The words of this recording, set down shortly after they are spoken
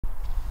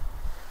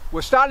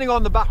We're standing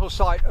on the battle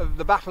site of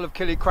the Battle of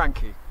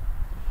Killiecrankie.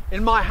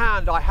 In my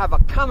hand I have a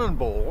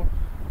cannonball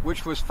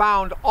which was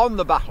found on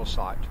the battle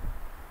site.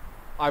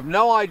 I've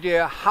no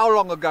idea how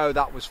long ago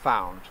that was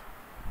found,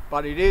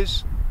 but it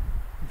is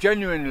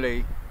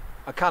genuinely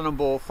a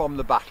cannonball from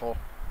the battle.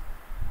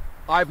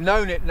 I've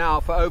known it now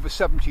for over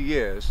 70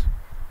 years.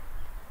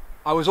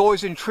 I was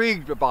always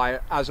intrigued by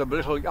it as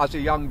a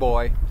young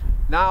boy.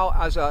 Now,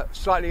 as a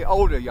slightly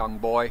older young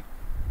boy,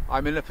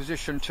 I'm in a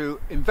position to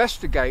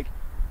investigate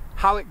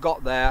how it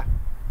got there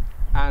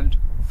and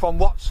from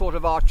what sort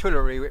of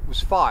artillery it was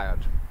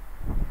fired.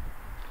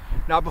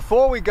 Now,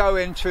 before we go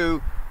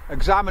into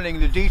examining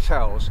the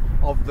details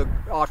of the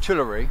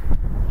artillery,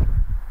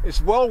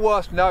 it's well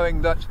worth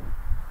knowing that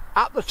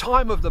at the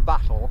time of the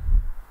battle,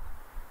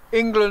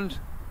 England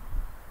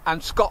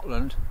and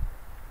Scotland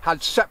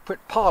had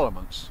separate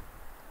parliaments.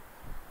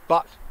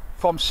 But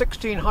from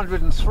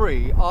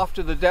 1603,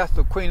 after the death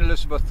of Queen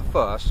Elizabeth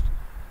I,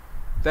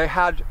 they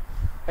had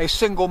a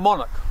single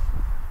monarch.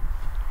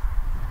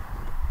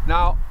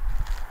 Now,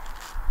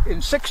 in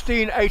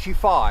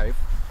 1685,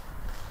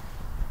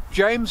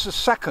 James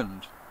II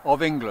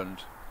of England,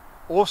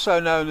 also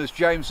known as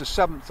James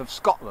VII of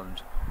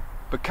Scotland,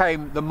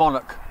 became the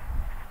monarch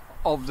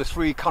of the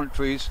three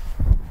countries,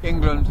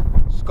 England,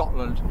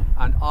 Scotland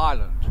and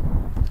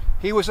Ireland.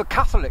 He was a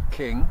Catholic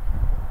king,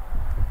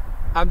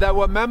 and there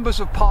were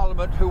members of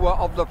Parliament who were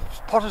of the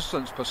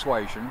Protestant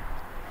persuasion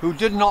who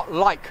did not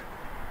like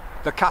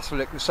the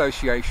Catholic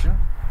Association,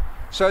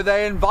 so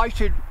they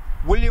invited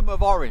William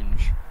of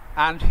Orange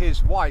and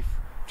his wife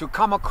to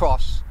come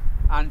across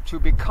and to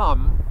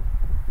become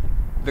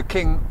the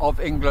King of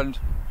England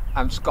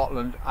and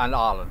Scotland and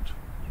Ireland.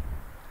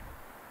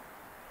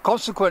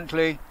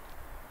 Consequently,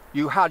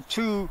 you had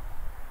two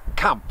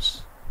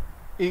camps,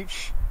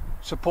 each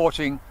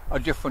supporting a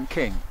different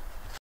king.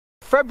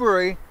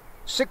 February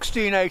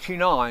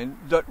 1689,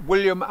 that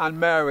William and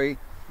Mary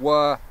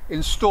were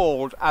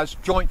installed as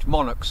joint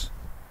monarchs.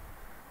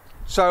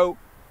 So,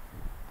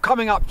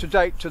 coming up to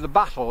date to the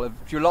battle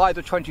of July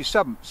the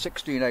 27th,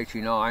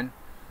 1689,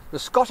 the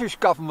Scottish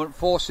government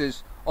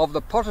forces of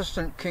the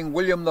Protestant King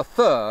William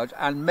III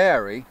and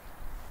Mary,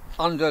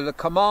 under the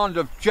command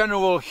of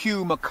General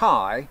Hugh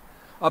Mackay,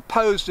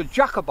 opposed the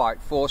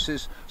Jacobite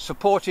forces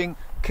supporting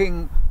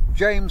King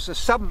James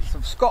VII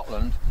of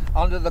Scotland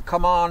under the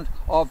command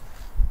of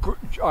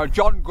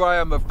John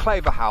Graham of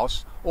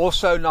Claverhouse,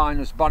 also known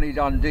as Bunny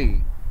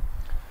Dundee.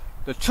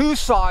 The two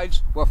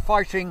sides were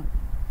fighting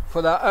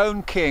for their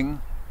own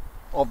king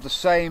of the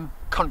same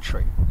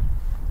country.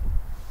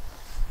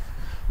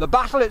 The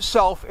battle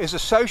itself is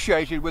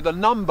associated with a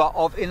number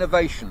of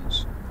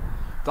innovations.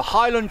 The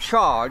Highland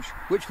Charge,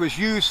 which was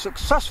used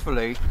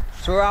successfully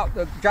throughout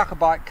the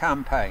Jacobite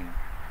campaign.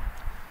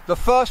 The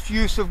first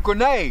use of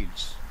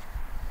grenades.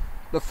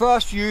 The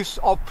first use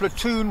of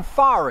platoon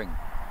firing.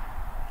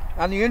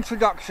 And the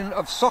introduction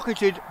of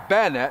socketed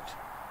bayonet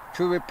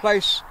to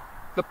replace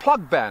the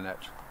plug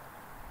bayonet.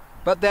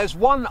 But there's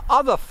one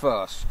other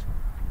first.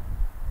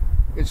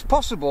 It's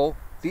possible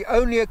the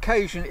only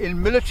occasion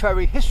in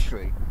military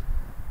history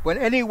when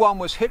anyone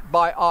was hit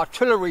by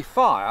artillery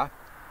fire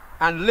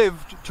and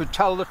lived to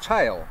tell the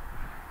tale.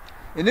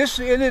 In this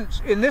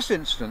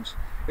instance,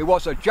 it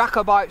was a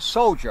Jacobite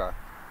soldier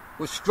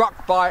who was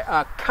struck by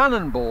a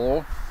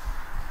cannonball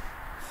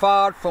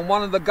fired from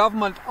one of the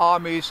government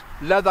army's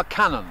leather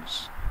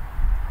cannons.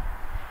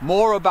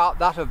 More about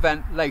that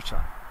event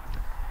later.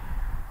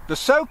 The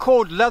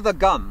so-called leather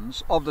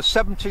guns of the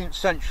 17th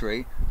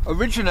century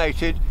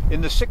originated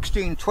in the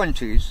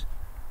 1620s.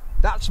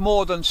 That's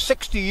more than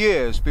 60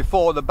 years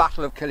before the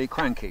Battle of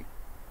Killiecrankie.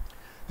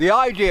 The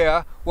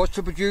idea was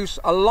to produce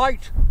a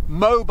light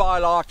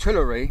mobile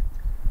artillery,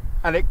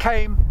 and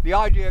the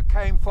idea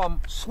came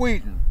from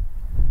Sweden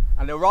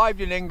and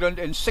arrived in England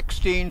in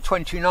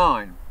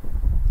 1629.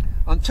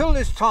 Until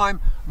this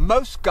time,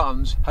 most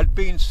guns had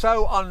been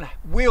so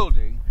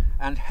unwieldy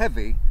and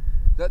heavy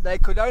that they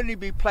could only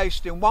be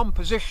placed in one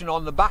position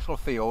on the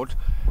battlefield,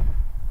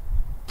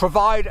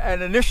 provide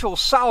an initial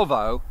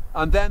salvo,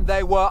 and then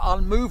they were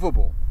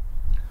unmovable.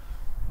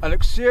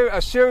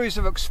 A series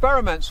of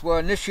experiments were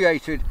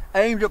initiated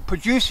aimed at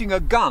producing a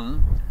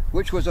gun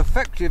which was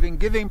effective in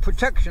giving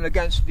protection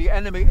against the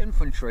enemy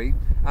infantry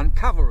and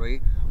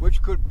cavalry,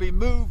 which could be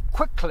moved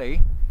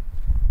quickly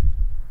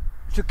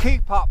to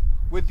keep up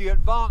with the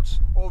advance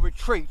or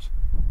retreat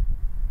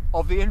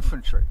of the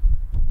infantry.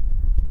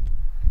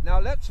 Now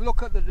let's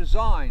look at the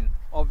design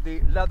of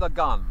the leather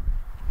gun.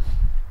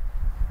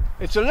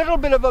 It's a little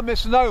bit of a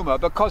misnomer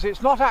because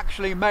it's not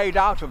actually made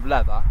out of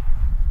leather.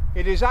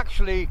 It is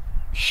actually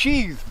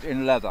sheathed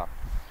in leather.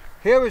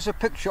 Here is a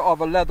picture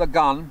of a leather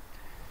gun.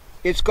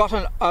 It's got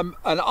an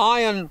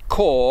iron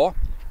core,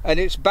 and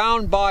it's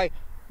bound by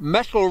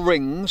metal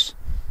rings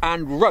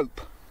and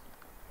rope.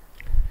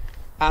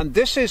 And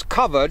this is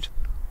covered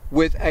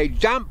with a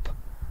damp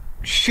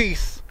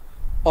sheath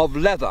of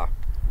leather,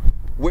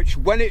 which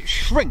when it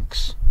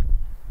shrinks,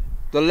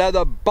 the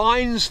leather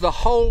binds the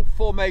whole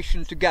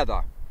formation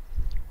together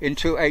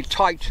into a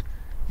tight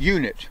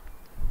unit.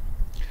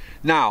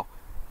 Now,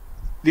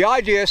 The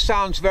idea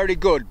sounds very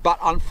good, but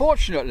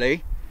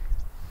unfortunately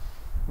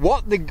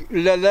what the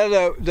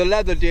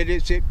leather did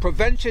is it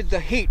prevented the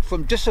heat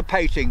from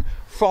dissipating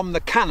from the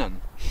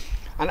cannon,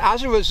 and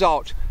as a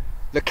result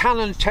the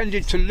cannon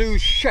tended to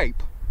lose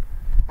shape,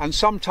 and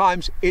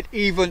sometimes it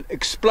even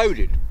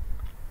exploded.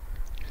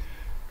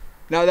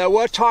 Now, there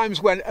were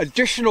times when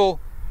additional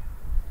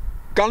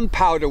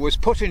gunpowder was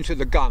put into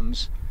the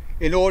guns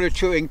in order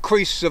to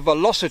increase the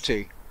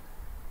velocity,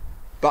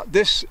 but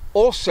this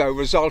also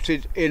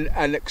resulted in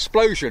an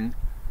explosion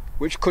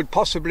which could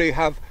possibly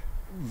have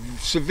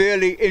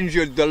severely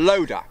injured the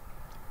loader.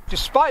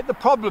 Despite the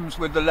problems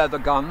with the leather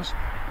guns,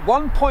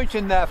 one point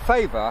in their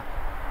favour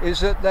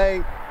is that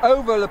they,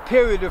 over a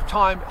period of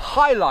time,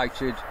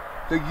 highlighted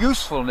the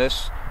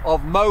usefulness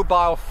of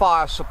mobile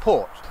fire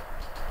support.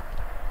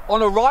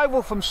 On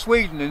arrival from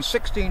Sweden in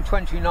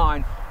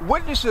 1629,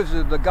 witnesses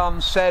of the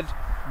guns said,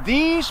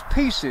 "These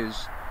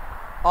pieces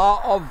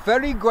are of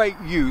very great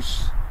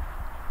use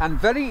and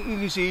very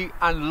easy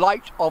and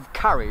light of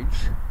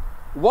carriage.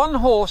 One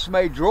horse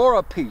may draw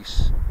a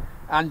piece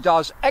and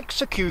does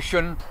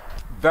execution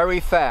very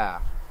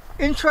fair."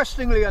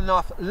 Interestingly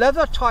enough,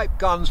 leather-type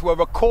guns were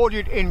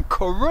recorded in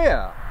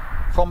Korea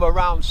from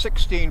around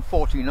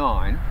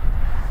 1649,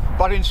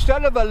 but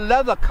instead of a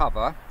leather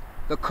cover,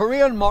 the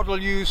Korean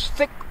model used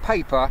thick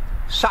paper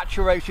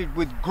saturated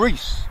with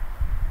grease.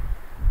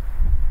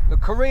 The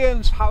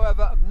Koreans,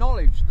 however,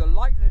 acknowledged the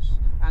lightness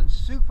and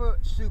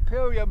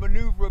superior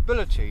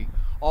manoeuvrability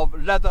of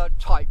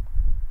leather-type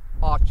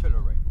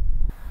artillery.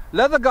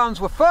 Leather guns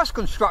were first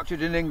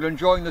constructed in England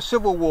during the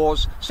Civil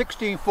Wars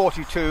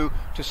 1642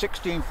 to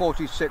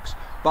 1646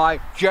 by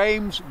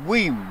James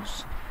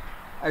Weems,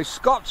 a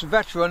Scots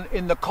veteran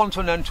in the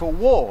Continental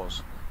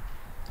Wars.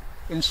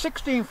 In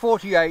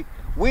 1648,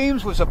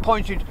 Weems was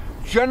appointed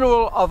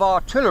General of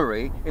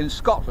Artillery in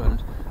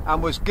Scotland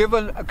and was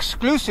given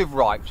exclusive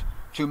right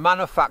to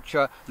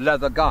manufacture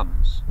leather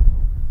guns.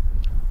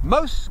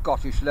 Most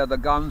Scottish leather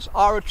guns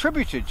are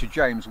attributed to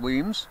James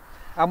Weems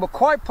and were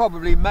quite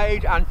probably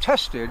made and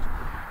tested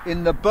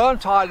in the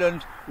Burnt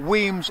Island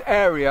Weems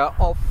area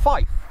of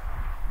Fife.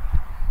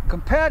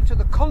 Compared to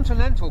the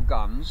Continental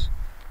guns,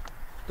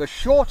 the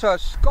shorter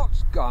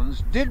Scots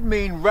guns did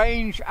mean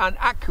range and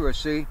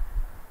accuracy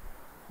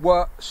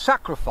were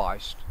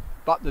sacrificed,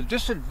 but the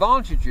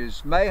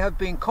disadvantages may have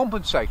been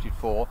compensated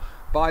for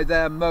by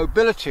their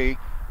mobility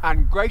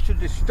and greater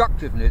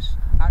destructiveness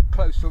at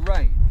closer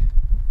range.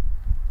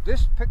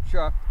 This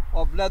picture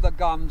of leather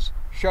guns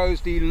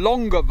shows the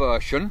longer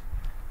version,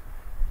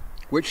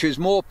 which is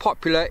more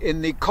popular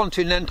in the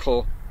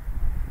Continental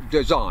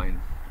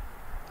design.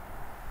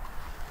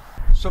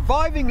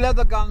 Surviving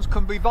leather guns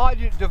can be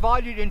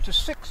divided into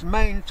 6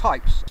 main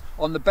types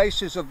on the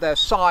basis of their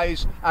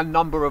size and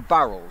number of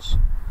barrels.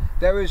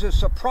 There is a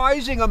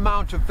surprising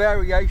amount of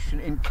variation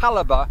in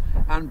calibre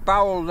and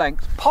barrel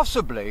length,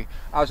 possibly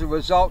as a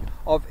result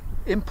of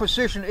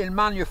imprecision in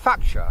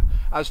manufacture,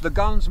 as the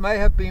guns may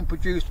have been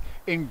produced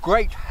in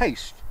great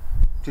haste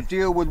to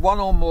deal with one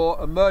or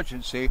more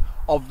emergency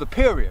of the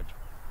period.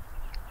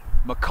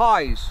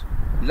 Mackay's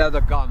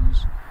leather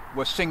guns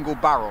were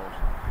single-barreled.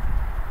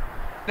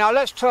 Now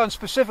let's turn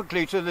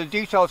specifically to the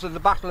details of the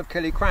Battle of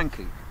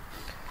Killiecrankie.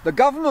 The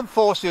government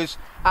forces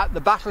at the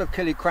Battle of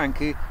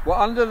Killiecrankie were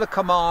under the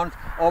command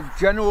of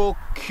General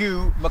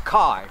Hugh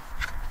Mackay.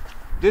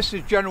 This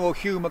is General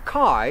Hugh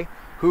Mackay,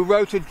 who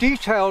wrote a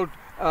detailed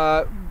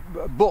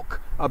book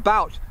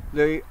about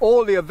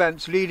all the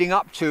events leading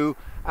up to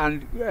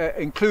and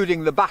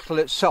including the battle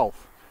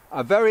itself.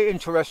 A very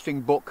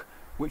interesting book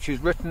which is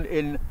written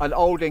in an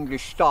Old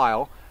English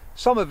style,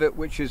 some of it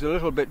which is a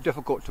little bit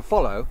difficult to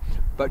follow,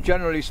 but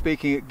generally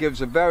speaking it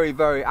gives a very,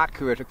 very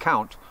accurate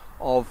account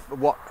of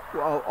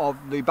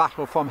the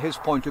battle from his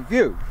point of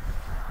view.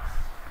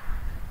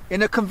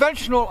 In a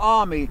conventional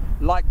army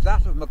like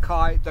that of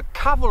Mackay, the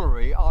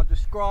cavalry are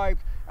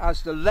described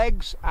as the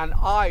legs and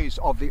eyes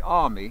of the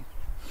army,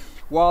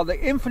 while the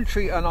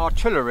infantry and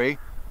artillery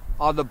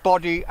are the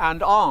body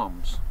and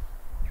arms.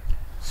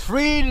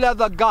 3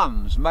 leather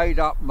guns made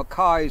up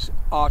Mackay's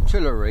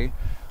artillery,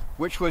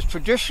 which was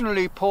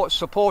traditionally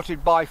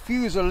supported by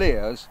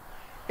fusiliers,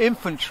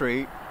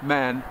 infantry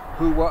men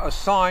who were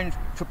assigned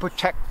to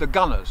protect the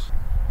gunners.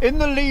 In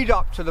the lead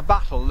up to the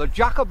battle, the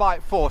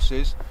Jacobite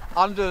forces,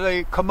 under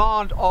the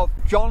command of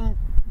John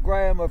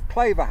Graham of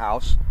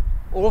Claverhouse,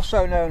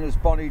 also known as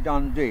Bonnie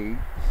Dundee,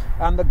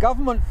 and the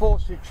government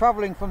forces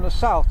travelling from the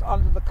south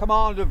under the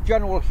command of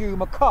General Hugh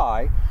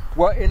Mackay,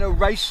 were in a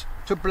race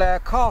to Blair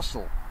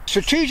Castle.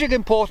 Strategic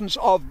importance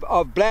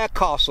of Blair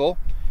Castle,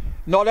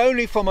 not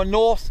only from a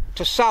north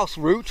to south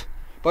route,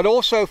 but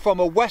also from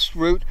a west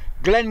route,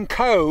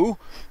 Glencoe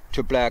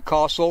to Blair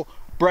Castle,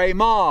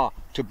 Braemar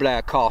to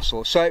Blair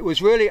Castle. So it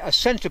was really a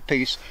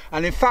centrepiece,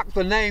 and in fact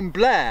the name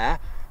Blair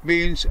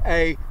means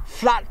a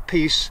flat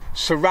piece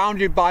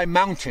surrounded by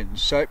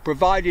mountains, so it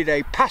provided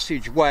a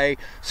passageway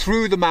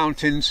through the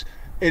mountains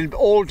in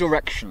all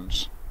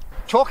directions.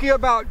 Talking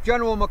about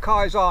General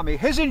Mackay's army,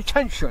 his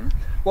intention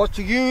was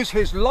to use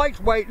his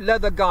lightweight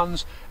leather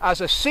guns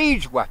as a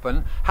siege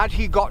weapon had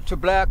he got to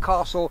Blair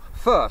Castle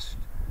first.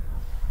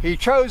 He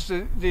chose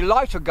the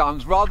lighter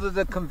guns rather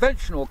than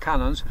conventional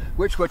cannons,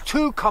 which were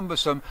too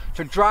cumbersome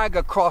to drag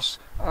across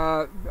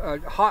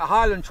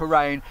highland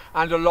terrain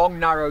and along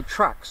narrow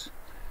tracks.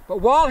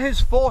 But while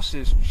his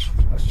forces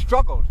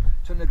struggled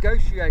to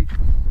negotiate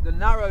the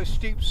narrow,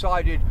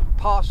 steep-sided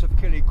pass of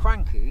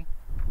Killiecrankie,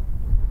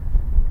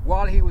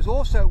 while he was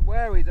also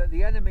wary that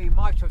the enemy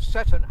might have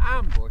set an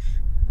ambush,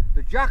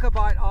 the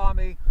Jacobite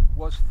army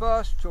was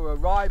first to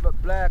arrive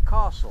at Blair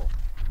Castle.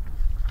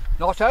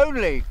 Not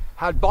only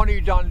had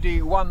Bonnie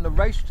Dundee won the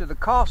race to the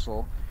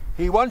castle,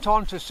 he went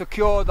on to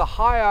secure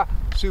the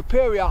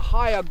superior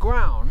higher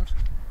ground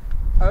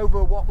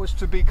over what was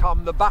to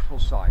become the battle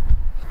site.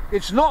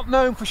 It's not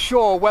known for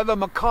sure whether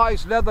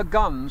Mackay's leather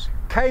guns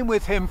came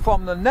with him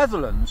from the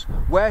Netherlands,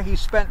 where he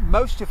spent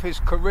most of his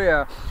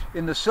career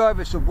in the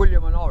service of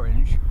William and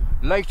Orange,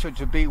 later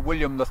to be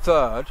William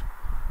III,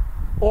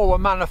 or were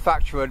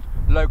manufactured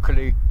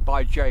locally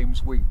by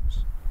James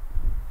Weems.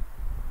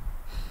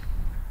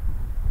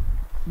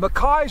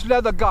 Mackay's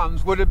leather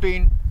guns would have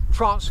been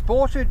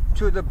transported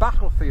to the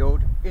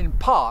battlefield in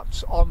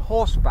parts on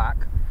horseback,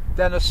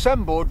 then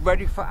assembled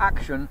ready for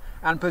action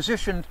and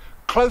positioned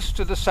close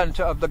to the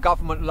centre of the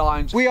government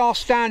lines. We are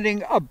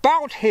standing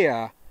about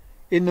here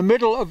in the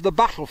middle of the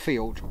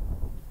battlefield.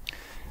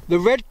 The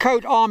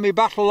Redcoat Army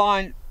battle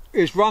line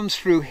runs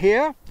through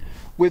here,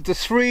 with the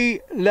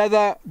 3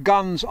 leather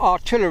guns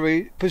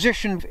artillery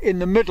positioned in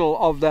the middle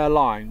of their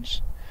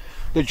lines.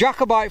 The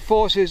Jacobite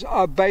forces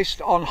are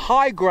based on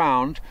high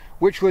ground,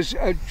 which was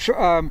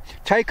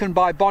taken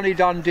by Bonnie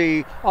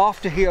Dundee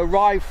after he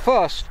arrived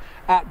first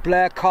at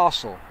Blair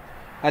Castle.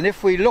 And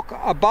if we look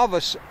above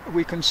us,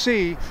 we can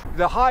see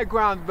the high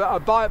ground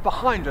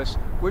behind us,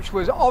 which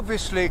was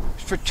obviously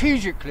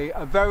strategically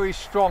a very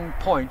strong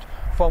point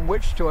from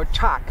which to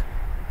attack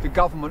the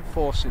government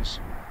forces.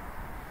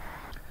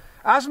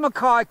 As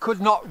Mackay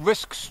could not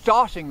risk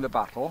starting the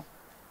battle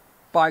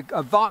by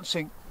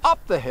advancing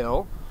up the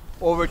hill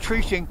or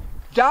retreating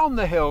down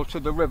the hill to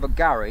the River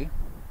Garry,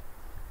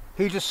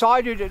 he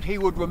decided that he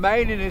would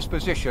remain in his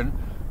position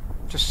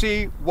to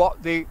see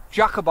what the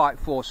Jacobite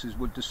forces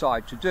would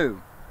decide to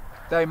do.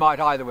 They might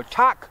either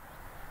attack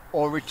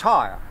or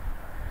retire.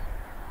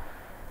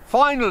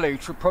 Finally,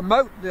 to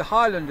promote the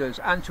Highlanders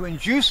and to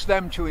induce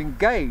them to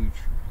engage,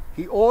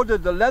 he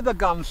ordered the leather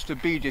guns to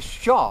be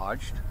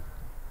discharged,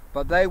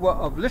 but they were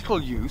of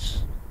little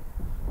use.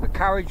 The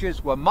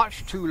carriages were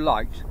much too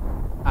light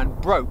and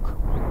broke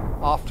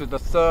after the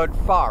 3rd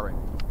firing.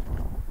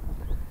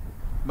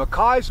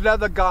 Mackay's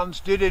leather guns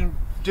did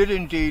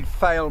indeed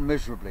fail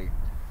miserably.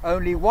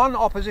 Only one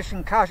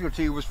opposition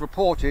casualty was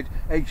reported,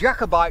 a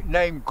Jacobite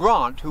named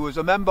Grant, who was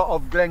a member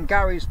of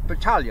Glengarry's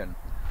battalion.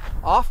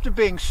 After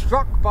being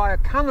struck by a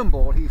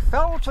cannonball, he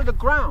fell to the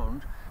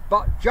ground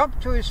but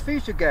jumped to his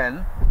feet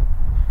again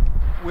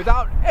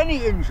without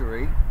any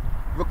injury,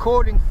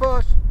 recording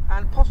first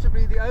and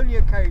possibly the only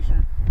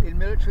occasion in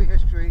military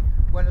history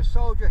when a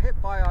soldier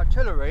hit by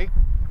artillery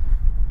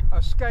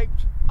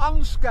escaped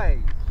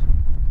unscathed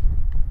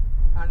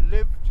and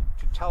lived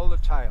to tell the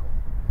tale.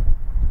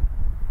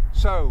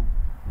 So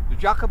the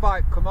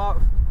Jacobite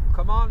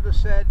commander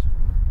said,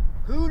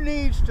 "Who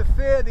needs to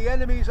fear the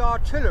enemy's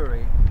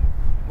artillery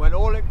when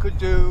all it could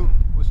do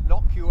was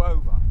knock you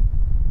over?"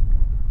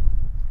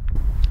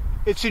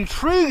 It's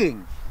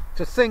intriguing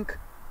to think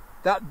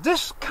that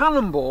this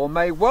cannonball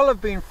may well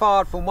have been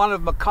fired from one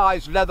of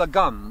Mackay's leather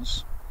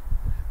guns,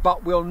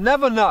 but we'll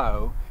never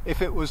know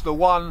if it was the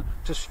one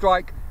to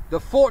strike the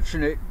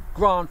fortunate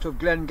Grant of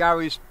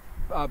Glengarry's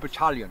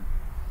battalion.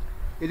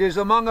 It is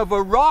among a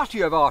variety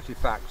of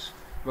artefacts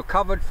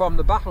recovered from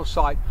the battle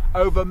site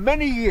over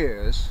many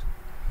years,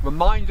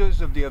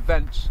 reminders of the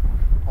events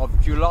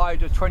of July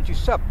the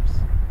 27th,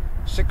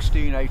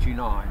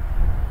 1689.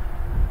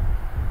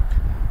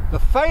 The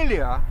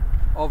failure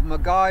of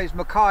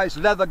Mackay's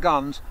leather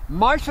guns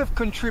might have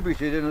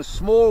contributed in a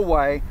small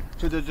way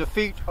to the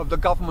defeat of the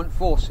government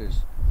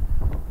forces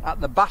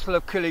at the Battle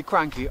of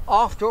Killiecrankie.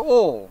 After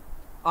all,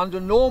 under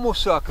normal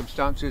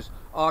circumstances,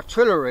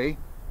 artillery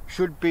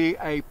should be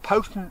a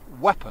potent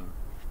weapon.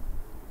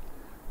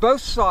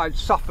 Both sides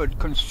suffered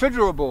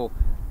considerable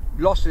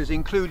losses,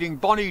 including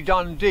Bonnie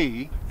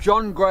Dundee,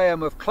 John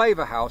Graham of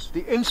Claverhouse,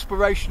 the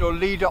inspirational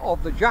leader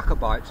of the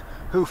Jacobites,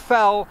 who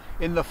fell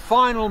in the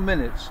final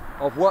minutes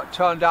of what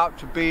turned out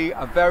to be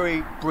a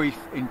very brief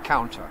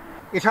encounter.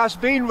 It has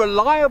been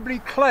reliably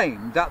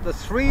claimed that the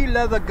 3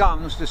 leather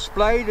guns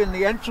displayed in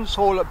the entrance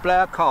hall at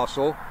Blair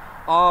Castle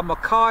are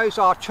Mackay's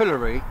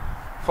artillery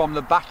from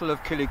the Battle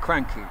of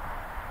Killiecrankie.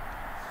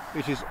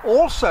 It has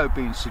also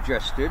been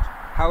suggested,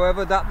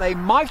 however, that they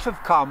might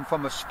have come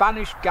from a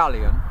Spanish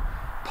galleon,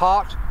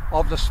 part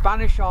of the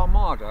Spanish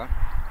Armada,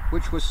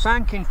 which was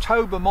sank in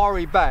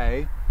Tobermory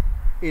Bay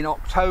in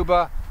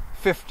October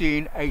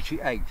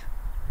 1588.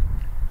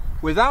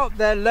 Without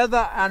their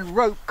leather and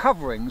rope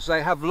coverings,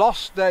 they have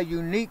lost their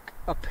unique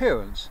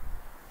appearance.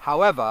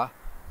 However,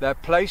 their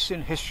place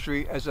in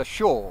history is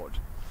assured.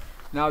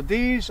 Now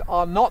these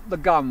are not the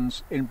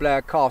guns in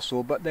Blair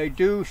Castle, but they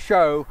do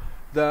show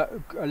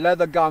the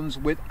leather guns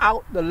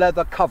without the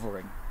leather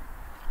covering,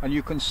 and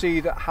you can see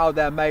that how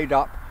they're made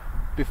up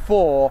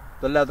before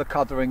the leather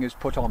covering is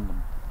put on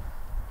them.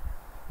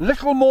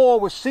 Little more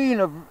was seen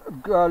of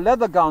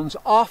leather guns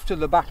after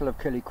the Battle of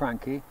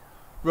Killiecrankie,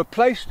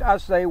 replaced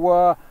as they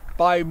were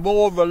by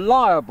more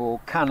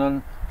reliable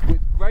cannon with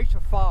greater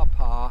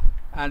firepower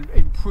and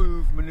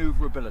improved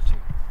manoeuvrability.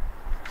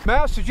 May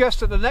I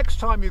suggest that the next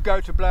time you go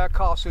to Blair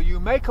Castle, you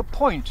make a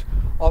point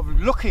of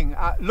looking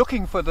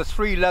for the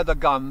 3 leather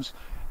guns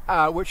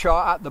which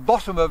are at the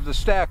bottom of the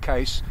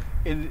staircase,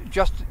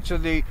 just to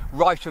the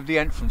right of the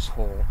entrance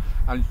hall,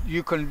 and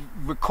you can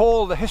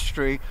recall the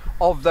history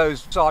of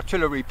those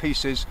artillery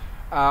pieces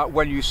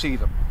when you see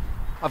them.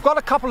 I've got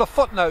a couple of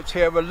footnotes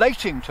here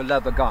relating to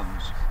leather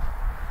guns.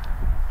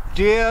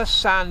 Dear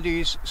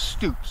Sandy's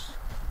Stoops.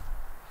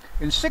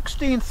 In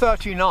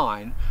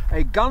 1639,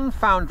 a gun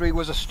foundry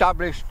was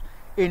established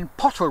in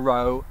Potter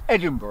Row,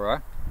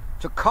 Edinburgh,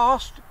 to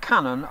cast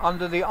cannon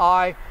under the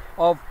eye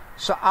of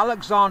Sir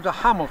Alexander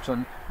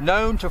Hamilton,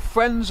 known to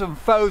friends and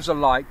foes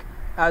alike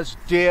as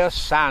Dear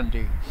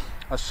Sandy,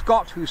 a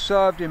Scot who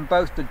served in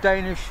both the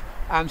Danish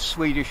and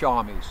Swedish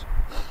armies.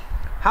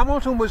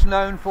 Hamilton was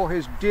known for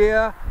his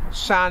Dear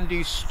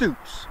Sandy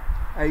Stoops,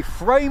 a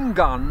frame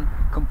gun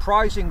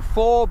comprising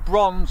 4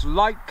 bronze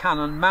light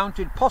cannon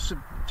mounted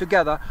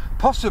together,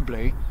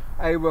 possibly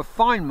a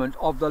refinement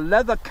of the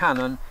leather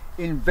cannon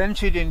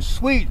invented in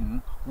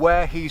Sweden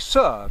where he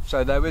served,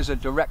 so there is a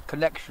direct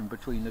connection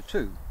between the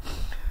two.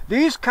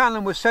 These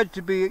cannon were said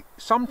to be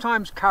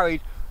sometimes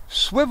carried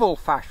swivel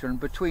fashion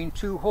between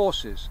 2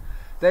 horses.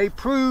 They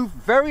proved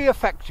very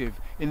effective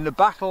in the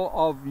Battle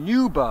of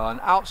Newburn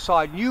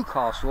outside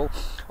Newcastle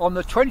on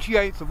the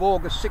 28th of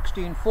August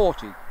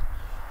 1640.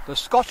 The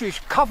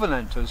Scottish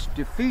Covenanters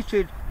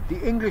defeated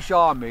the English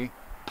army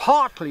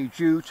partly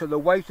due to the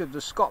weight of the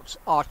Scots'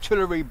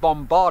 artillery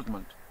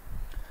bombardment.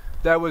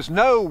 There was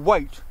no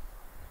weight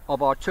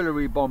of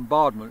artillery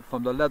bombardment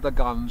from the leather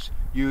guns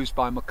used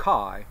by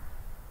Mackay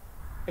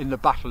in the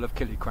Battle of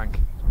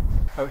Killiecrankie.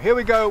 Oh, here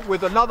we go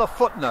with another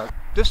footnote,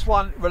 this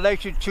one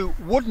related to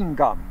wooden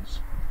guns.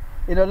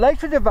 In a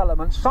later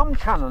development, some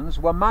cannons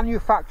were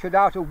manufactured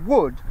out of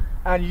wood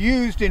and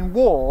used in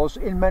wars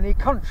in many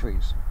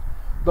countries.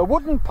 The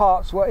wooden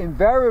parts were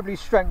invariably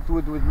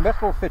strengthened with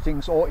metal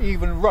fittings or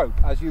even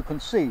rope, as you can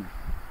see.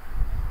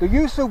 The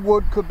use of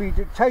wood could be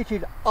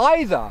dictated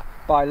either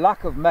by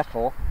lack of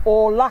metal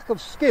or lack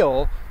of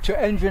skill to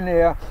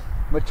engineer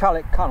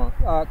metallic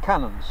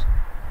cannons.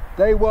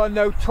 They were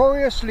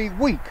notoriously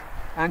weak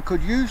and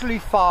could usually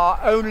fire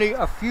only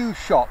a few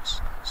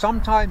shots,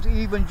 sometimes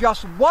even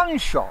just 1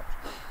 shot,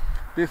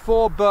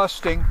 before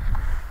bursting,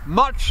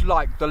 much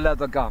like the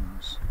leather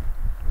guns.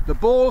 The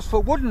balls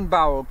for wooden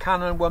barrel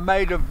cannon were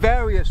made of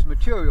various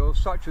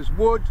materials such as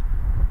wood,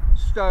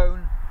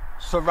 stone,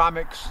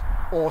 ceramics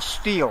or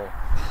steel.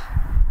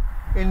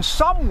 In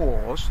some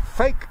wars,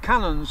 fake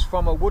cannons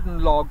from a wooden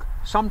log,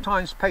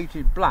 sometimes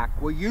painted black,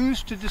 were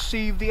used to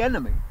deceive the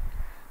enemy.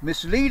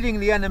 Misleading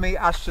the enemy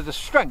as to the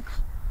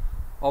strength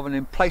of an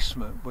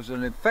emplacement was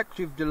an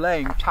effective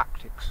delaying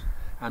tactics,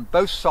 and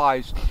both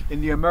sides in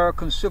the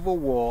American Civil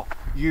War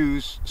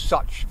used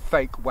such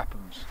fake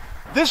weapons.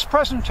 This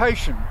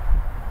presentation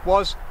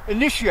was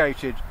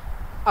initiated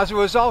as a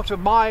result of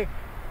my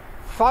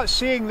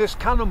seeing this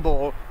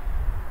cannonball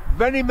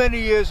many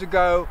years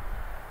ago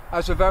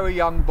as a very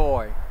young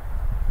boy,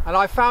 and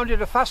I found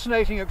it a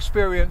fascinating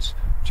experience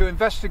to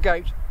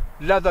investigate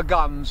leather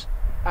guns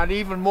and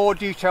even more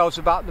details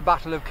about the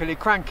Battle of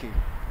Killiecrankie.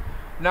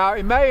 Now,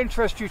 it may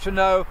interest you to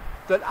know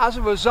that as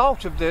a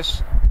result of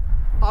this,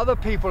 other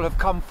people have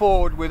come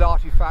forward with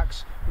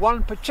artifacts.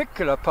 One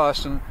particular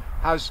person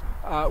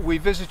we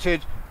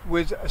visited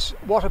with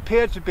what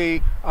appeared to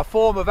be a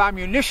form of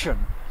ammunition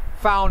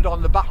found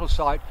on the battle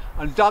site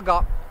and dug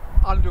up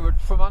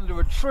from under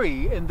a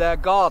tree in their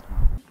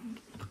garden.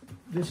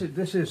 This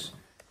is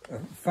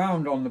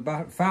found on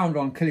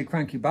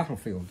Killiecrankie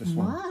battlefield. This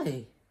one.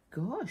 My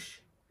gosh!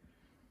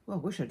 Well, I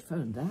wish I'd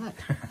found that.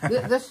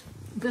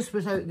 This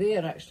was out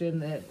there actually,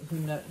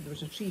 when there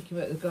was a tree came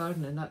out of the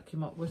garden, and that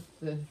came up with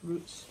the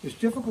roots. It's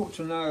difficult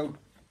to know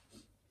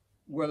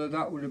whether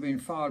that would have been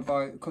fired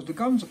by, because the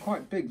guns are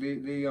quite big.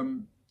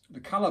 The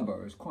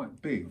calibre is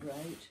quite big.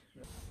 Right.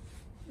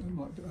 I don't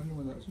know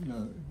whether that's,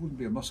 no, it wouldn't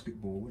be a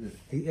musket ball, would it?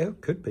 Yeah, it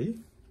could be.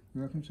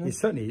 You reckon so? He's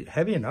certainly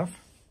heavy enough.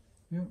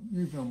 Yeah,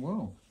 you've done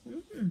well.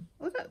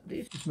 Oh,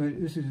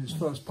 This is his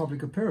first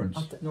public appearance.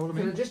 You know what I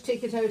mean? Can I just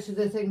take it out of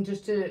the thing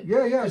just to...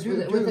 Yeah, just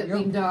with it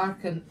being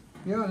dark and...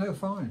 Yeah, no,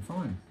 fine.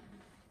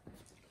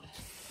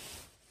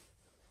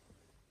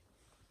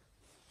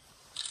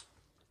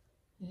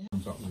 Yeah.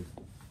 Comes up with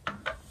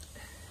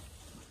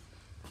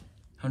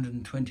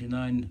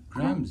 129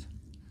 grams.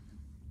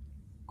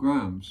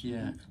 Grams?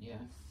 Yeah. Yeah.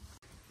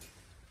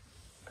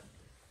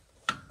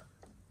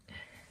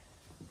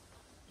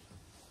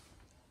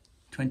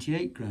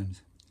 $28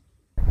 grams.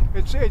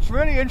 It's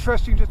really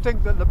interesting to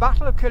think that the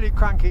Battle of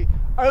Killiecrankie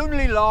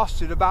only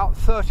lasted about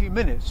 30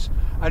 minutes,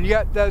 And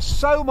yet there's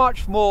so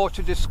much more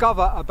to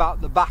discover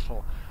about the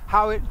battle,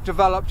 how it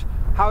developed,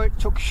 how it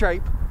took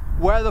shape,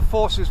 where the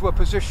forces were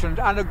positioned,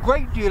 and a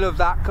great deal of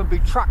that can be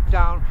tracked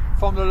down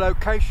from the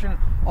location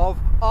of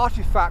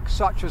artifacts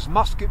such as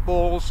musket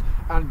balls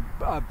and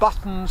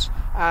buttons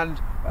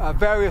and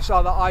various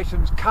other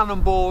items,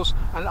 cannonballs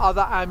and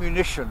other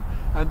ammunition.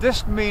 And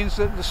this means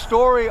that the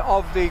story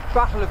of the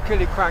Battle of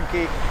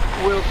Killiecrankie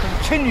will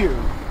continue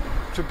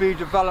to be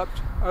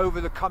developed over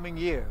the coming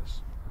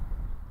years.